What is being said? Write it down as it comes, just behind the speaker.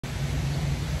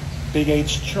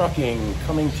BigH Trucking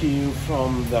coming to you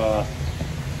from the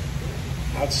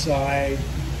outside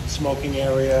smoking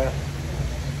area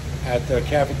at the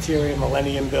Cafeteria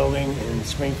Millennium Building in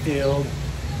Springfield.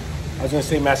 I was going to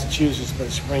say Massachusetts, but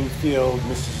Springfield,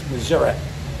 Missouri.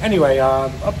 Anyway,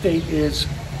 update is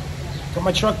got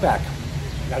my truck back.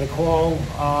 Got a call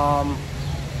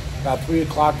about 3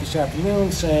 o'clock this afternoon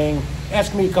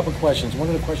asking me a couple of questions. One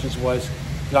of the questions was,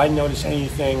 did I notice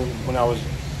anything when I was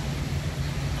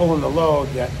pulling the load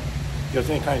that there was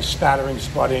any kind of spattering,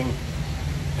 spudding,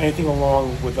 anything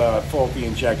along with a faulty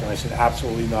injector? And I said,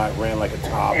 absolutely not. It ran like a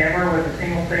top. Hammer with a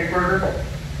single face burger?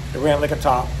 It ran like a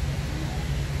top.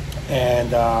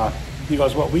 And he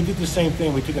goes, well, we did the same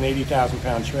thing. We took an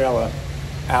 80,000-pound trailer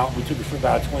out. We took it for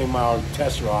about a 20-mile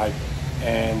test ride,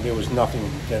 and there was nothing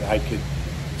that I could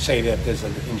say that there's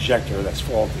an injector that's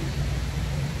faulty.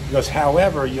 He goes,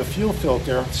 however, your fuel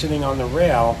filter sitting on the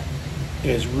rail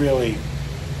is really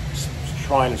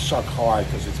trying to suck hard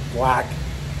because it's black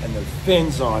and the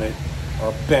fins on it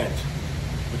are bent,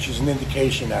 which is an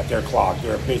indication that they're clogged.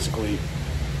 They're basically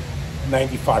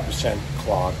 95%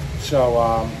 clogged. So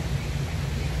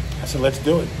I said, let's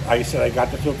do it. I said, I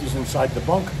got the filters inside the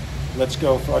bunk. Let's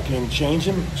go fucking change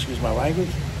them, excuse my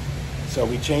language. So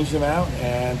we changed them out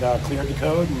and cleared the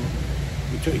code, and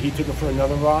he took it for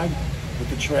another ride with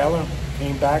the trailer,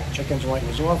 came back, check engine light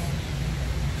was off,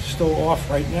 still off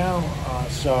right now.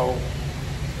 So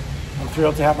I'm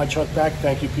thrilled to have my truck back.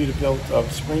 Thank you, Peterbilt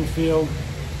of Springfield,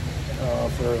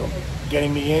 for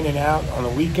getting me in and out on the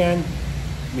weekend.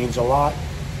 It means a lot.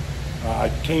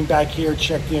 I came back here,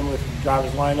 checked in with the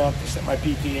driver's lineup, set my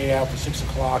PTA out for 6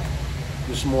 o'clock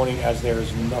this morning as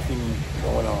there's nothing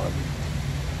going on.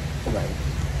 Right.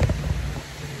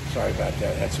 Sorry about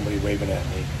that. I had somebody waving at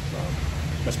me.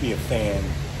 Must be a fan.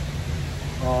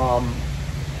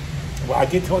 Well, I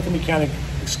did talk to the mechanic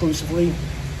exclusively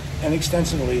and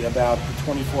extensively about the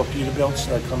 24 Peterbilts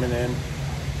that are coming in.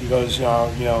 He goes,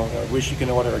 I wish you can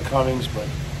order a Cummins, but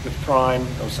with Prime,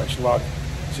 no such luck.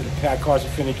 So the pack cars are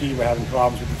finicky. We're having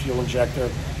problems with the fuel injector.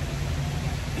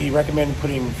 He recommended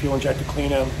putting fuel injector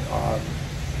cleaner.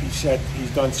 He said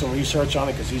he's done some research on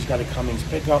it because he's got a Cummins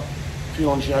pickup,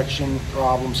 fuel injection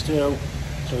problems too.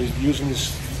 So he's using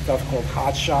this stuff called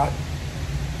Hot Shot,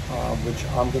 which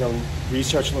I'm going to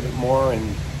research a little bit more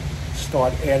and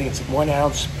start adding. It's 1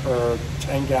 ounce per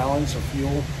 10 gallons of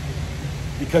fuel,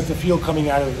 because the fuel coming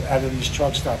out of these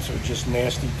truck stops are just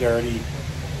nasty, dirty,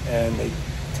 and they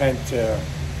tend to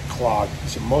clog.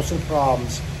 So most of the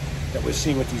problems that we're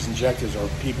seeing with these injectors are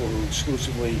people who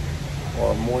exclusively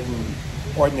or more than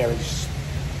ordinary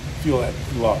fuel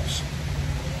loves.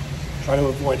 Try to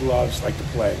avoid loves like the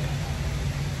plague.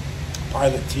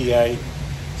 Pilot TA.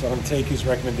 So I'm going to take his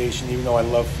recommendation, even though I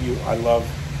love fuel. I love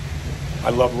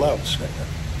loves.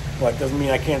 But it doesn't mean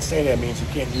I can't say that. It means you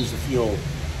can't use the fuel.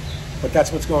 But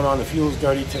that's what's going on. The fuel's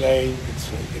dirty today.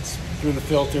 It's through the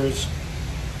filters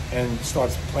and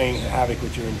starts playing havoc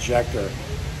with your injector.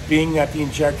 Being that the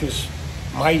injectors,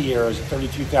 my year is a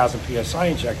 32,000 PSI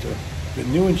injector, the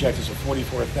new injectors are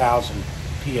 44,000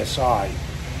 PSI,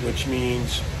 which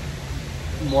means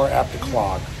more apt to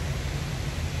clog.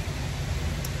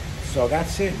 So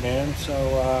that's it, man.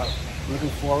 So looking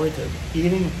forward to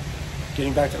eating,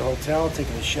 getting back to the hotel,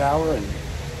 taking a shower, and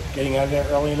getting out of there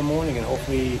early in the morning, and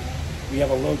hopefully we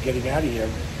have a load getting out of here.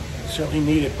 Certainly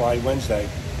need it by Wednesday.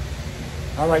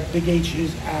 All right, BigH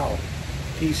is out.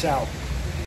 Peace out.